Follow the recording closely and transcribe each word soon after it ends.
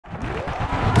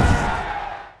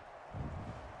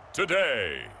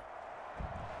today.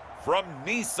 From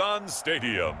Nissan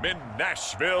Stadium in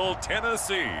Nashville,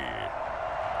 Tennessee,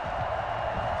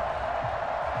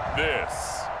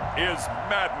 this is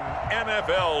Madden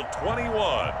NFL 21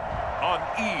 on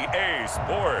EA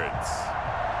Sports.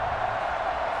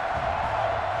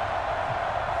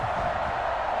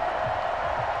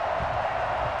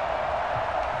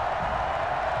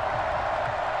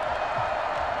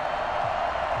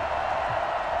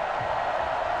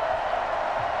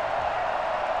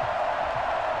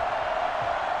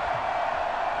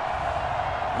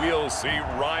 We'll see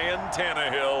Ryan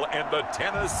Tannehill and the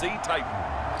Tennessee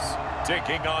Titans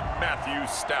taking on Matthew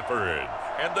Stafford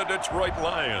and the Detroit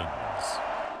Lions.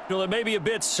 Well, it may be a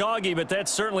bit soggy, but that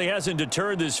certainly hasn't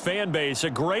deterred this fan base. A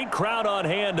great crowd on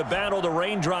hand to battle the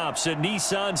raindrops at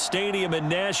Nissan Stadium in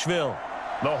Nashville.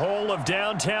 The whole of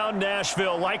downtown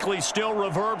Nashville likely still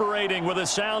reverberating with the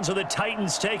sounds of the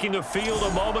Titans taking the field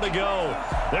a moment ago.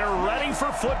 They're ready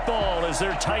for football as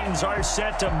their Titans are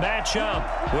set to match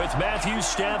up with Matthew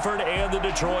Stafford and the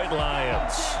Detroit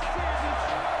Lions.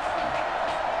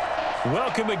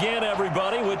 Welcome again,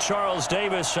 everybody, with Charles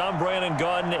Davis. I'm Brandon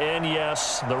Gaudin, and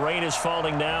yes, the rain is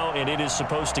falling now, and it is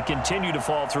supposed to continue to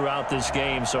fall throughout this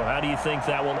game. So how do you think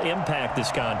that will impact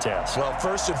this contest? Well,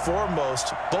 first and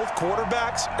foremost, both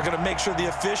quarterbacks are going to make sure the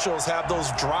officials have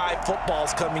those dry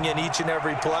footballs coming in each and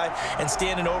every play and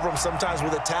standing over them sometimes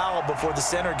with a towel before the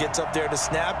center gets up there to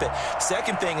snap it.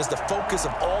 Second thing is the focus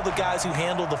of all the guys who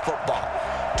handle the football.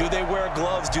 Do they wear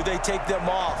gloves? Do they take them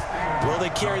off? Will they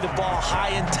carry the ball high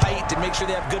and tight to make sure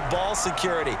they have good ball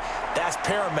security? That's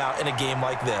paramount in a game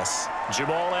like this.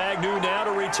 Jamal Agnew now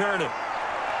to return it.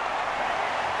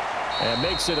 And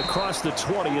makes it across the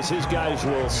 20 as his guys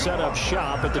will set up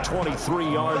shop at the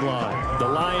 23-yard line. The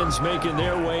Lions making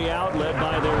their way out, led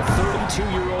by their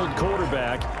 32-year-old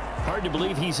quarterback. Hard to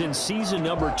believe he's in season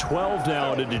number 12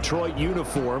 now in a Detroit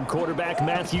uniform. Quarterback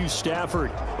Matthew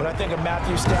Stafford. When I think of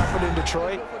Matthew Stafford in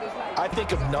Detroit, I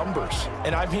think of numbers,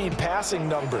 and I mean passing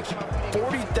numbers.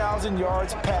 40,000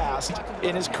 yards passed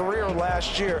in his career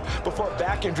last year before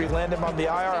back injury landed him on the IR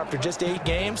after just 8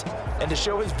 games. And to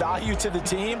show his value to the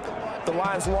team, the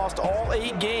Lions lost all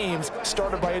 8 games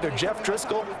started by either Jeff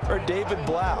Driscoll or David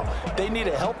Blau. They need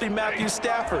a healthy Matthew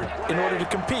Stafford in order to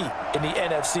compete in the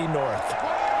NFC North.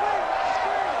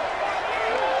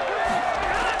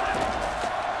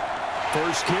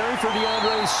 First carry for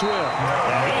DeAndre Swift.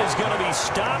 And he is going to be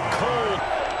stopped cold.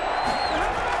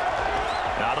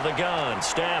 Out of the gun,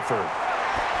 Stafford.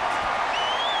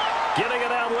 Getting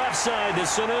it out left side to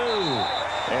Sanu.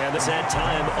 And it's that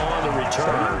time on the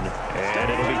return.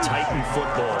 And it'll be Titan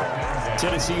football.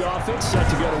 Tennessee offense set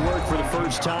to go to work for the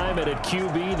first time. And at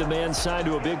QB, the man signed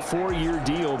to a big 4-year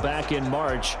deal back in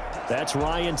March. That's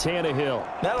Ryan Tannehill.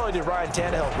 Not only did Ryan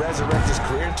Tannehill resurrect his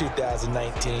career in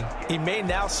 2019, he may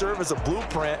now serve as a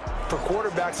blueprint for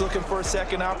quarterbacks looking for a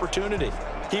second opportunity.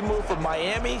 He moved from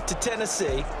Miami to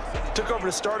Tennessee, took over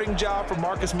the starting job for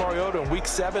Marcus Mariota in Week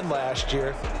 7 last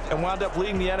year, and wound up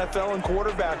leading the NFL in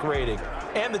quarterback rating.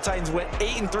 And the Titans went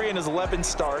 8-3 in his 11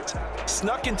 starts,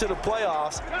 snuck into the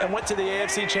playoffs, and went to the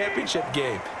AFC Championship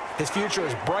game. His future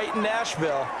is bright in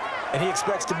Nashville, and he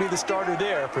expects to be the starter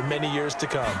there for many years to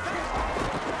come.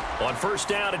 On first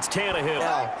down, it's Tannehill.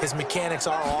 Now, his mechanics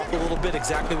are off a little bit,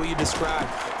 exactly what you described.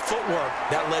 Footwork,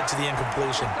 that led to the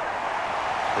incompletion.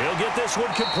 He'll get this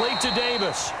one complete to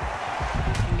Davis.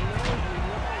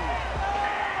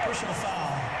 Personal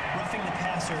foul, roughing the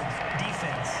passer,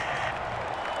 defense.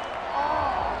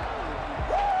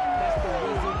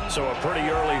 So a pretty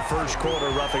early first quarter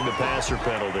roughing the passer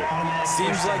penalty.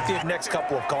 Seems like the next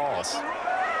couple of calls.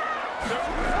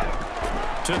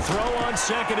 To throw on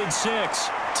 2nd and 6.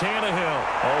 Tannehill.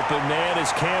 Open man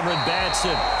is Cameron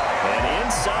Batson. And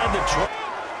inside the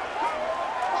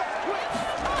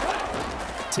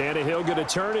Tannehill going to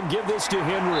turn and give this to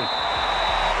Henry.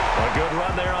 A good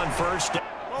run there on first down.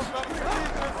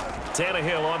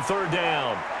 Tannehill on 3rd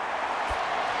down.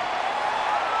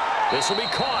 This will be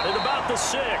caught at about the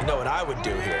 6. You know what I would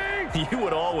do here? You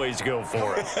would always go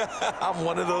for it. I'm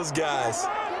one of those guys.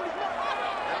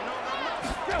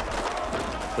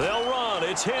 They'll run.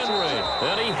 It's Henry.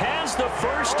 And he has the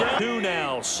first down. 2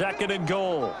 now. 2nd and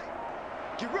goal.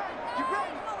 Get ready. Get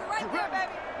ready. Right there,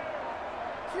 baby.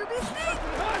 QB sneak.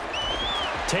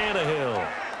 Tannehill.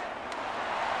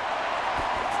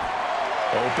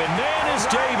 Open man is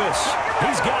Davis.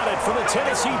 He's got it for the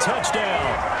Tennessee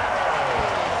touchdown.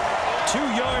 2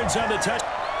 yards on the touch.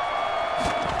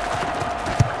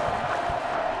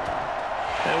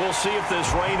 And we'll see if this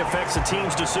rain affects the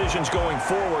team's decisions going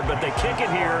forward, but they kick it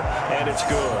here, and it's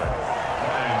good.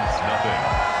 Lions,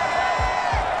 nothing.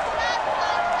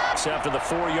 6 after the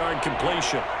 4-yard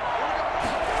completion.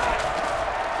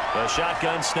 A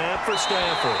shotgun snap for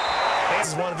Stafford. This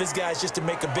is one of his guys just to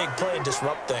make a big play and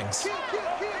disrupt things.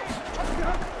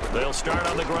 They'll start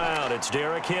on the ground. It's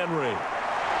Derrick Henry. And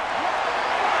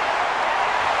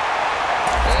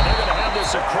they're going to have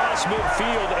this across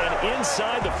midfield and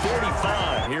inside the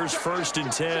 45. Here's 1st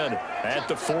and 10 at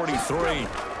the 43.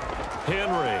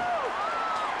 Henry.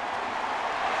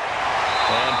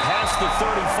 And past the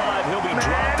 35, he'll be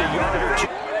dropped a yard or 2.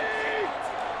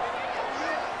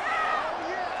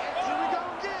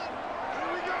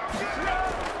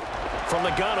 From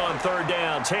the gun on 3rd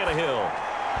down, Tannehill.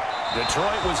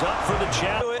 Detroit was up for the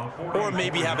challenge. Or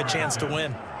maybe have a chance to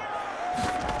win.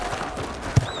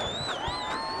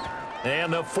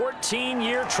 And the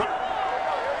 14-year try.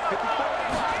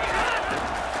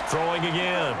 Throwing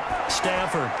again.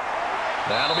 Stafford.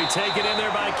 That'll be taken in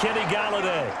there by Kenny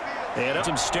Galladay. And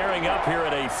some staring up here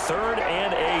at a 3rd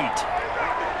and 8.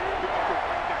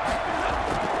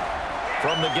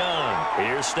 From the gun,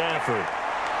 here's Stafford.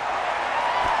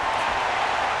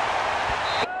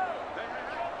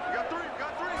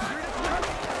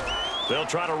 They'll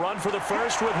try to run for the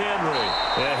first with Henry.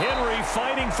 Henry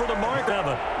fighting for the mark.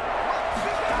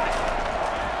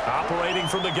 Operating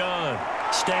from the gun.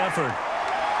 Stafford.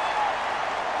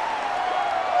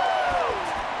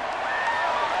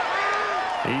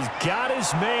 He's got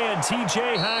his man,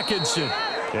 T.J. Hockenson.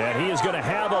 And he is going to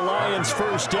have a Lions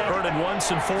first down and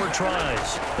once in 4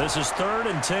 tries. This is 3rd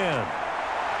and 10.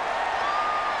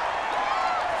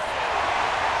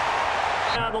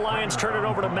 The Lions turn it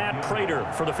over to Matt Prater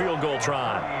for the field goal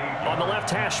try. On the left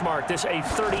hash mark, this a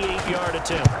 38-yard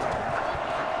attempt.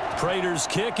 Prater's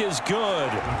kick is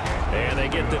good. And they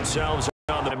get themselves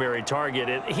on the primary target.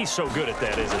 And he's so good at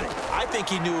that, isn't he? I think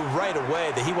he knew right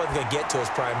away that he wasn't going to get to his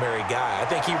primary guy. I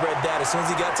think he read that as soon as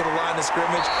he got to the line of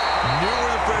scrimmage, knew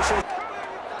where the pressure was.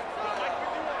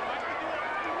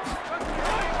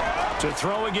 To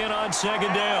throw again on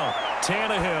 2nd down.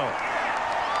 Tannehill.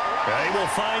 He will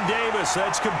find Davis.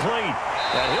 That's complete.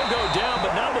 And he'll go down,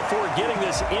 but not before getting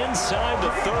this inside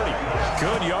the 30.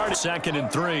 Good yard. 2nd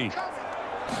and 3.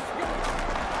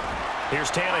 Here's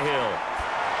Tannehill.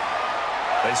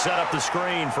 They set up the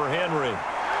screen for Henry.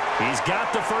 He's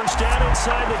got the first down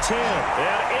inside the 10.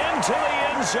 And into the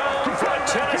end zone for a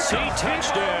Tennessee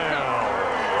touchdown.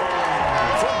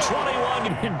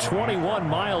 From 21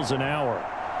 miles an hour.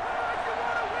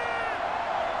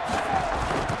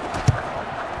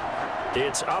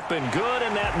 It's up and good,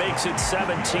 and that makes it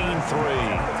 17-3.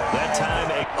 That time,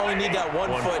 only need that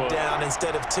one foot down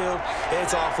instead of 2.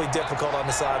 It's awfully difficult on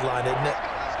the sideline, isn't it?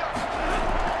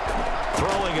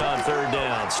 Throwing on 3rd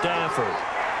down, Stafford.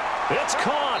 It's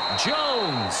caught.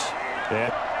 Jones.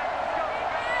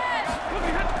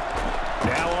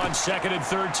 Now on 2nd and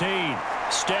 13.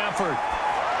 Stafford.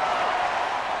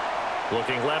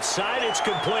 Looking left side. It's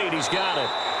complete. He's got it.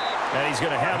 And he's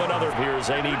going to have another here as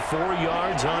they need 4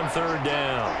 yards on 3rd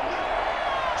down.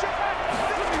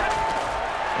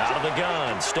 Out of the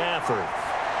gun, Stafford.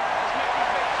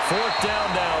 4th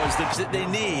down now is that they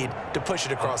need to push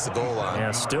it across the goal line.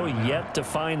 Yeah, still yet to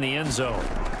find the end zone.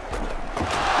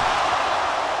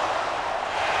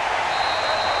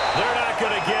 They're not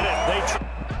going to get it.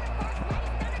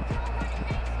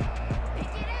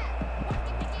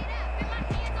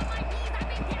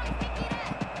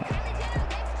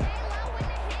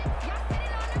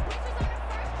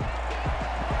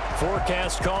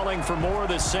 Forecast calling for more of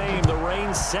the same. The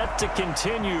rain set to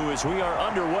continue as we are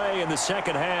underway in the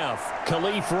 2nd half.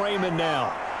 Khalif Raymond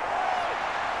now.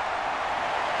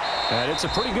 And it's a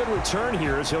pretty good return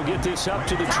here as he'll get this up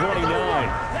to the 29. The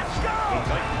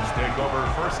Titans take over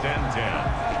 1st and 10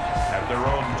 at their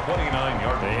own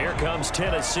 29-yard line. Here comes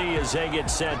Tennessee as they get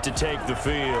set to take the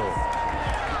field.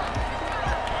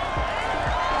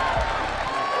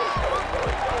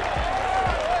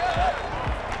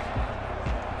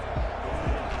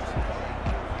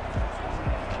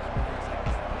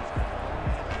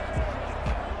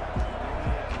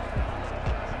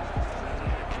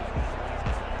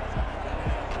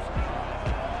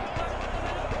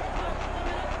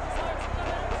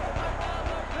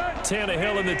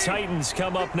 Tannehill and the Titans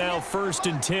come up now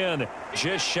 1st and 10,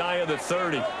 just shy of the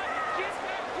 30.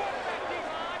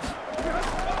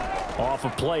 Off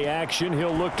of play action,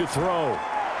 he'll look to throw.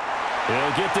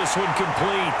 He'll get this one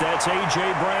complete. That's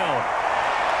A.J. Brown.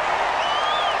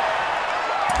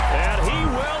 And he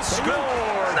will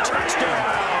score.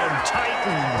 Touchdown,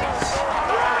 Titans.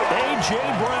 A.J.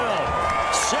 Brown,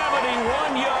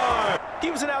 71 yards. He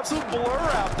he was an absolute blur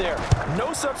out there.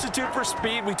 No substitute for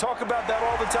speed. We talk about that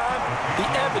all the time. The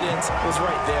evidence was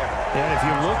right there. And if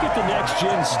you look at the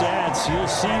next-gen stats, you'll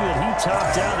see that he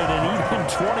topped out at an even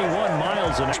 21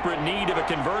 miles an hour. Desperate need of a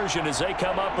conversion as they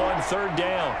come up on third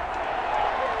down.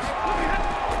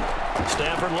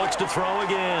 Stafford looks to throw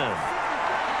again.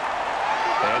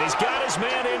 And he's got his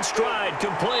man in stride,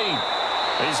 complete.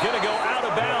 He's going to go out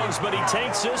of bounds, but he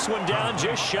takes this one down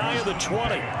just shy of the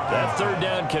 20. That third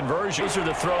down conversion, those are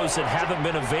the throws that haven't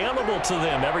been available to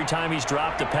them every time he's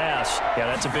dropped a pass. Yeah,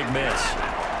 that's a big miss.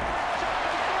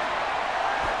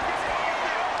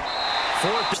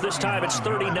 Fourth, this time it's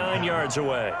 39 yards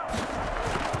away.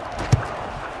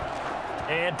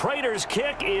 And Prater's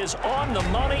kick is on the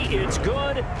money. It's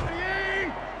good.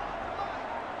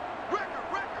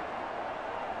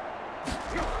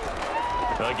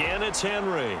 Again, it's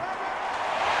Henry. And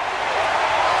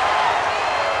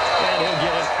he'll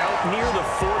get it out near the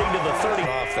 40 to the 30.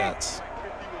 Offense.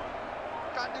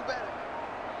 Gotta do better.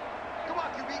 Come on,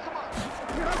 QB, come on.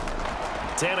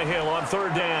 Tannehill on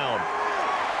third down.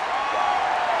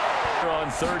 On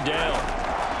third down.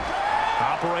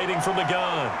 Operating from the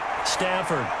gun.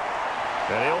 Stafford.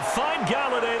 And he'll find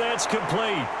Galladay. That's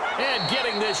complete. And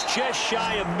getting this just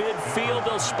shy of midfield.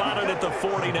 They'll spot it at the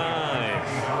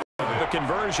 49. The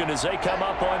conversion as they come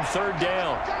up on third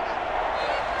down.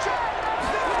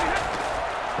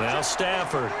 Now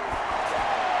Stafford.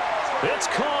 It's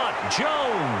caught.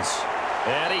 Jones.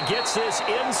 And he gets this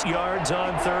in yards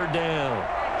on third down.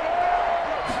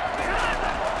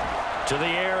 To the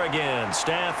air again.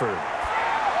 Stafford.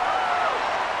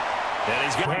 And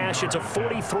he's going to hash. It's a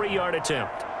 43-yard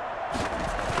attempt.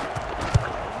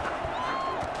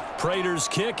 Prater's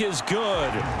kick is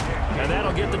good. And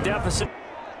that'll get the deficit.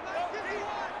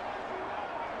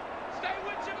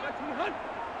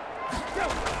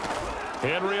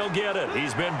 Henry will get it.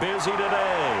 He's been busy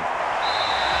today.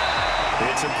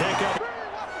 It's a pickup.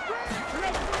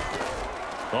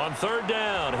 On third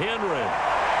down, Henry.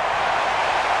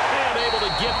 And able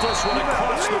to get this one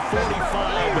across the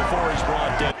 45 before he's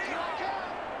brought down.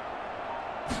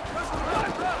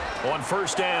 On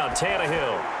first down,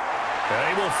 Tannehill.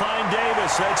 And he will find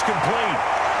Davis. That's complete.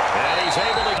 And he's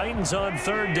able to. Titans on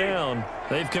third down.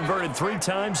 They've converted 3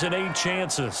 times in 8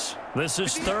 chances. This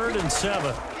is 3rd and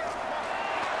 7.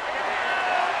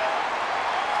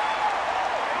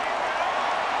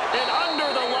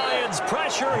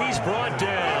 Pressure, he's brought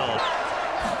down.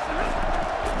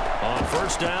 On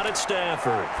first down, it's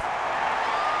Stafford.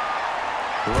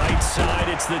 Right side,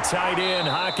 it's the tight end,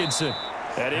 Hockenson.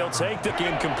 And he'll take the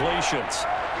incompletions.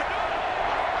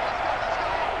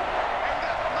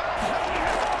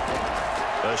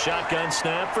 A shotgun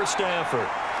snap for Stafford.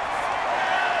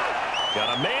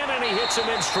 Got a man, and he hits him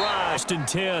in stride. 1st and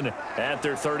 10 at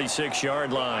their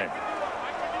 36-yard line.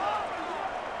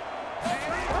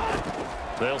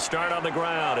 They'll start on the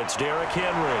ground. It's Derrick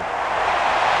Henry.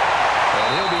 And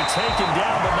he'll be taken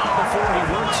down, but not before he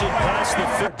works it past the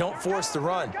 50. Don't force the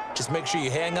run. Just make sure you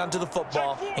hang on to the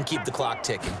football and keep the clock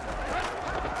ticking.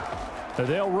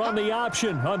 They'll run the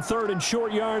option on 3rd and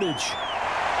short yardage.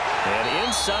 And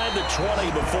inside the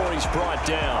 20 before he's brought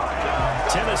down.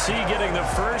 Tennessee getting the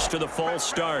first to the false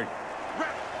start.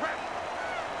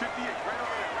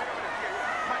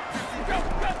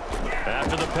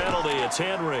 After the penalty, it's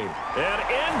Henry. And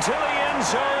into the end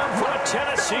zone for a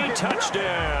Tennessee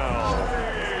touchdown.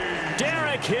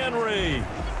 Derrick Henry,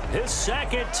 his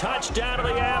 2nd touchdown of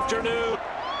the afternoon.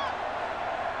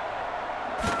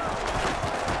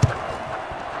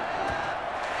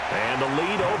 And the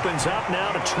lead opens up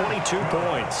now to 22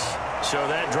 points. So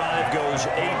that drive goes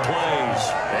 8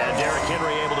 plays. And Derrick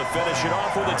Henry able to finish it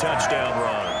off with a touchdown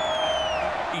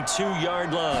run.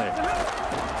 2-yard line.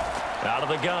 Out of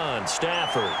the gun,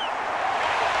 Stafford.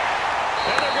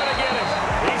 And they're going to get him.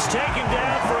 He's taken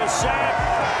down for a sack.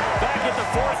 Back at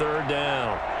the 3rd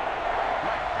down.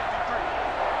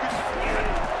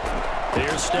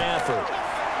 Here's Stafford.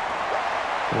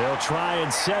 They'll try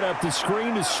and set up the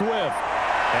screen to Swift.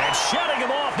 And shutting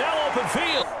him off, now open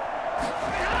field.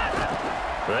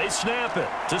 They snap it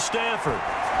to Stafford.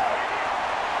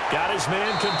 Got his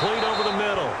man complete over the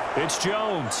middle. It's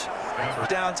Jones.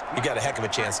 Downs, you got a heck of a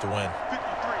chance to win.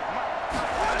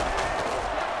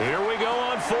 Here we go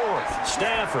on 4th.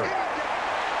 Stafford.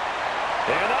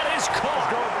 And that is caught.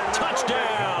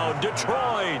 Touchdown,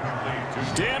 Detroit.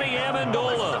 Danny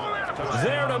Amendola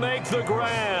there to make the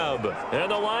grab.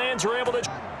 And the Lions are able to.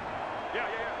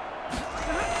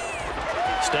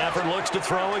 Stafford looks to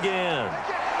throw again.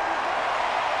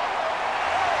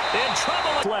 In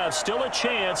trouble left. Still a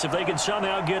chance if they can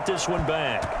somehow get this one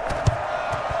back.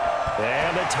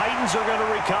 And the Titans are going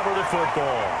to recover the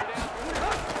football.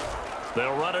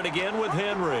 They'll run it again with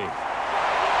Henry.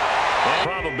 And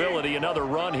probability another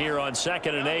run here on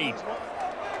 2nd and 8.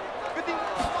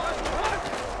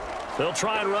 They'll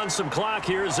try and run some clock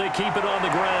here as they keep it on the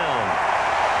ground.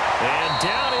 And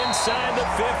down inside the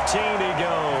 15 he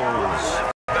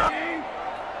goes.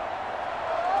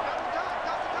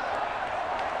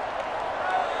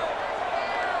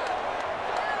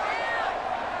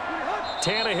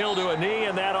 Tannehill to a knee,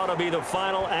 and that ought to be the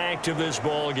final act of this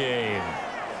ball game.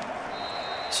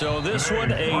 So this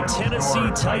one, a Tennessee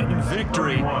Titan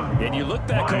victory. And you look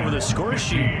back over the score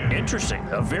sheet, interesting.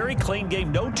 A very clean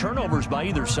game, no turnovers by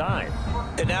either side.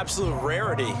 An absolute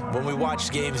rarity when we watch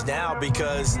games now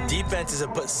because defenses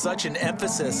have put such an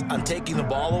emphasis on taking the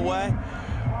ball away.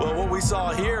 Well, what we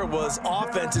saw here was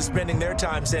offenses spending their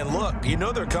time saying, look, you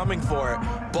know they're coming for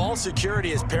it. Ball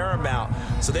security is paramount.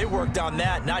 So they worked on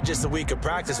that, not just a week of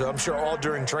practice, but I'm sure all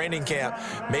during training camp.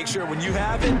 Make sure when you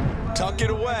have it, tuck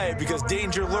it away because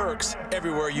danger lurks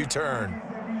everywhere you turn.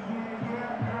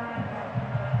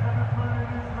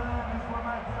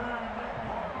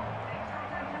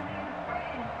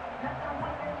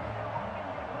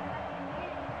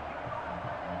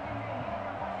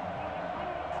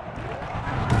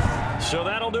 So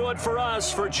that'll do it for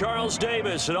us. For Charles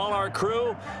Davis and all our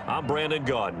crew, I'm Brandon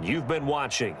Gaudin. You've been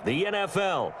watching the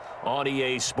NFL on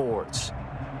EA Sports.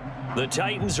 The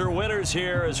Titans are winners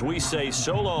here as we say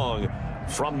so long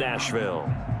from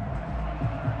Nashville.